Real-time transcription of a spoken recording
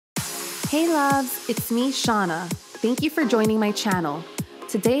Hey loves, it's me, Shauna. Thank you for joining my channel.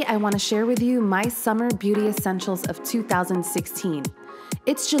 Today I want to share with you my summer beauty essentials of 2016.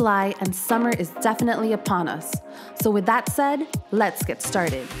 It's July and summer is definitely upon us. So with that said, let's get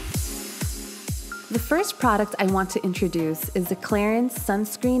started. The first product I want to introduce is the Clarins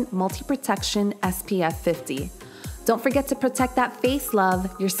Sunscreen Multi-Protection SPF 50. Don't forget to protect that face,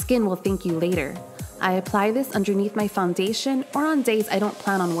 love. Your skin will thank you later. I apply this underneath my foundation or on days I don't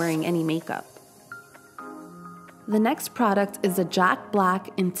plan on wearing any makeup. The next product is the Jack Black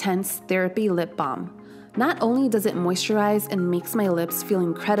Intense Therapy Lip Balm. Not only does it moisturize and makes my lips feel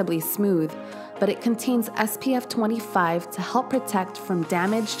incredibly smooth, but it contains SPF 25 to help protect from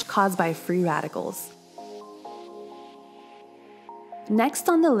damage caused by free radicals. Next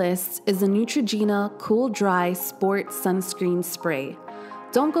on the list is the Neutrogena Cool Dry Sport Sunscreen Spray.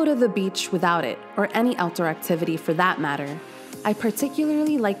 Don't go to the beach without it, or any outdoor activity for that matter. I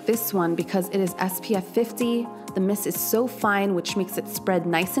particularly like this one because it is SPF 50, the mist is so fine which makes it spread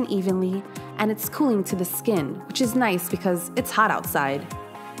nice and evenly, and it's cooling to the skin, which is nice because it's hot outside.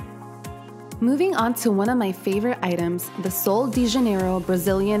 Moving on to one of my favorite items, the Sol de Janeiro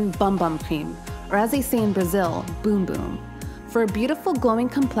Brazilian Bum Bum Cream, or as they say in Brazil, Boom Boom. For a beautiful glowing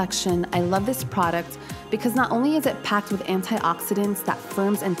complexion, I love this product because not only is it packed with antioxidants that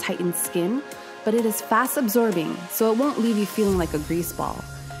firms and tightens skin, but it is fast absorbing, so it won't leave you feeling like a grease ball.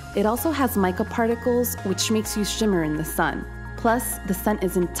 It also has mica particles, which makes you shimmer in the sun. Plus, the scent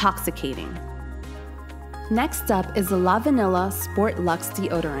is intoxicating. Next up is the La Vanilla Sport Luxe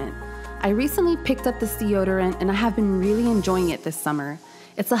Deodorant. I recently picked up this deodorant and I have been really enjoying it this summer.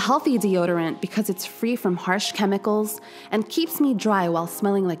 It's a healthy deodorant because it's free from harsh chemicals and keeps me dry while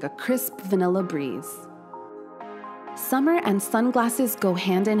smelling like a crisp vanilla breeze. Summer and sunglasses go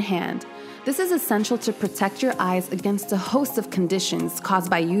hand in hand. This is essential to protect your eyes against a host of conditions caused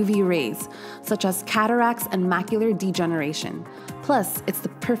by UV rays, such as cataracts and macular degeneration. Plus, it's the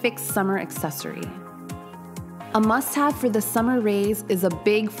perfect summer accessory. A must-have for the summer rays is a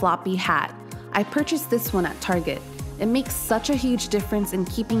big floppy hat. I purchased this one at Target. It makes such a huge difference in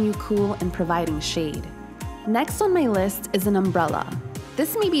keeping you cool and providing shade. Next on my list is an umbrella.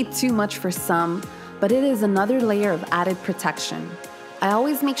 This may be too much for some, but it is another layer of added protection. I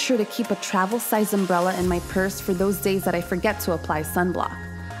always make sure to keep a travel-size umbrella in my purse for those days that I forget to apply sunblock.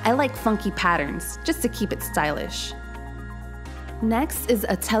 I like funky patterns, just to keep it stylish. Next is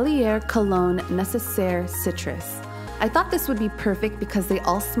Atelier Cologne Nécessaire Citrus. I thought this would be perfect because they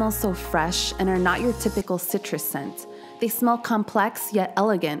all smell so fresh and are not your typical citrus scent. They smell complex yet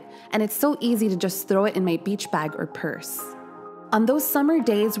elegant, and it's so easy to just throw it in my beach bag or purse. On those summer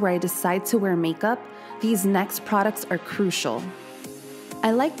days where I decide to wear makeup, these next products are crucial.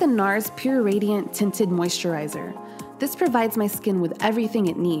 I like the NARS Pure Radiant Tinted Moisturizer. This provides my skin with everything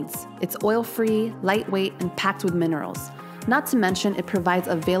it needs. It's oil-free, lightweight, and packed with minerals. Not to mention, it provides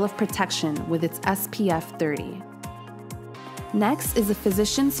a veil of protection with its SPF 30. Next is the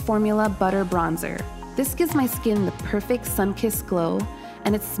Physicians Formula Butter Bronzer. This gives my skin the perfect sun-kissed glow,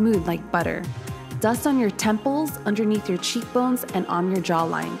 and it's smooth like butter. Dust on your temples, underneath your cheekbones, and on your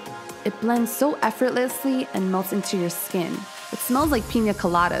jawline. It blends so effortlessly and melts into your skin. It smells like pina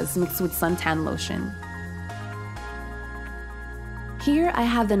coladas mixed with suntan lotion. Here I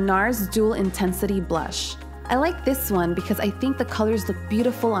have the NARS Dual Intensity Blush. I like this one because I think the colors look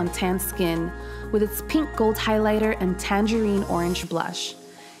beautiful on tan skin with its pink gold highlighter and tangerine orange blush.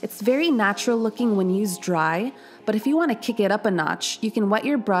 It's very natural looking when used dry, but if you want to kick it up a notch, you can wet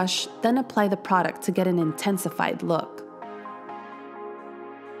your brush, then apply the product to get an intensified look.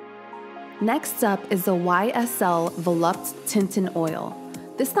 Next up is the YSL Volupte Tint and Oil.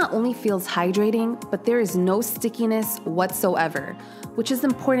 This not only feels hydrating, but there is no stickiness whatsoever, which is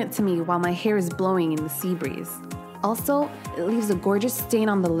important to me while my hair is blowing in the sea breeze. Also, it leaves a gorgeous stain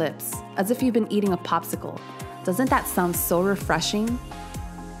on the lips, as if you've been eating a popsicle. Doesn't that sound so refreshing?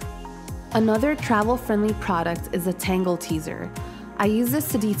 Another travel-friendly product is a Tangle Teaser. I use this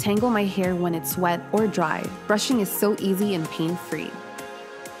to detangle my hair when it's wet or dry. Brushing is so easy and pain-free.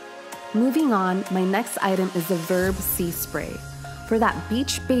 Moving on, my next item is the Verb Sea Spray. For that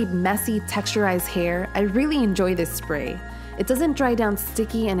beach babe messy texturized hair, I really enjoy this spray. It doesn't dry down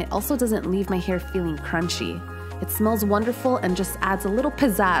sticky and it also doesn't leave my hair feeling crunchy. It smells wonderful and just adds a little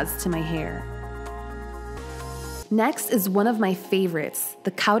pizzazz to my hair. Next is one of my favorites,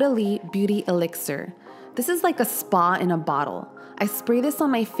 the Caudalie Beauty Elixir. This is like a spa in a bottle. I spray this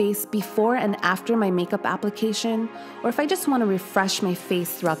on my face before and after my makeup application, or if I just want to refresh my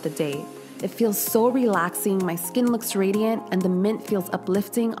face throughout the day. It feels so relaxing, my skin looks radiant, and the mint feels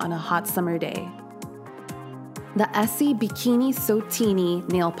uplifting on a hot summer day. the Essie Bikini So Teeny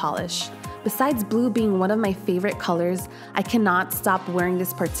nail polish. Besides blue being one of my favorite colors, I cannot stop wearing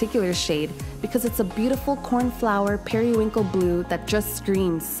this particular shade because it's a beautiful cornflower periwinkle blue that just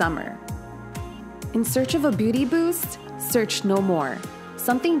screams summer. In search of a beauty boost? Search no more.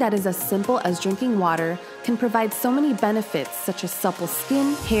 Something that is as simple as drinking water can provide so many benefits such as supple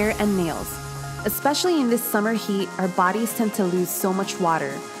skin, hair, and nails. Especially in this summer heat, our bodies tend to lose so much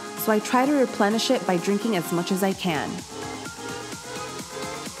water, so I try to replenish it by drinking as much as I can.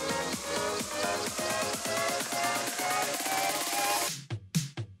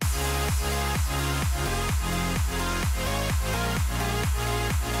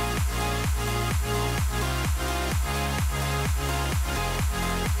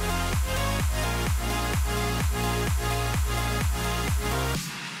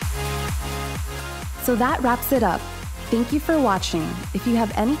 So that wraps it up. Thank you for watching. If you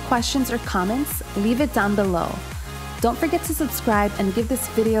have any questions or comments, leave it down below. Don't forget to subscribe and give this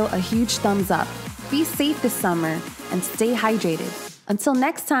video a huge thumbs up. Be safe this summer and stay hydrated. Until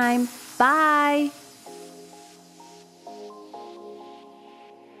next time, bye!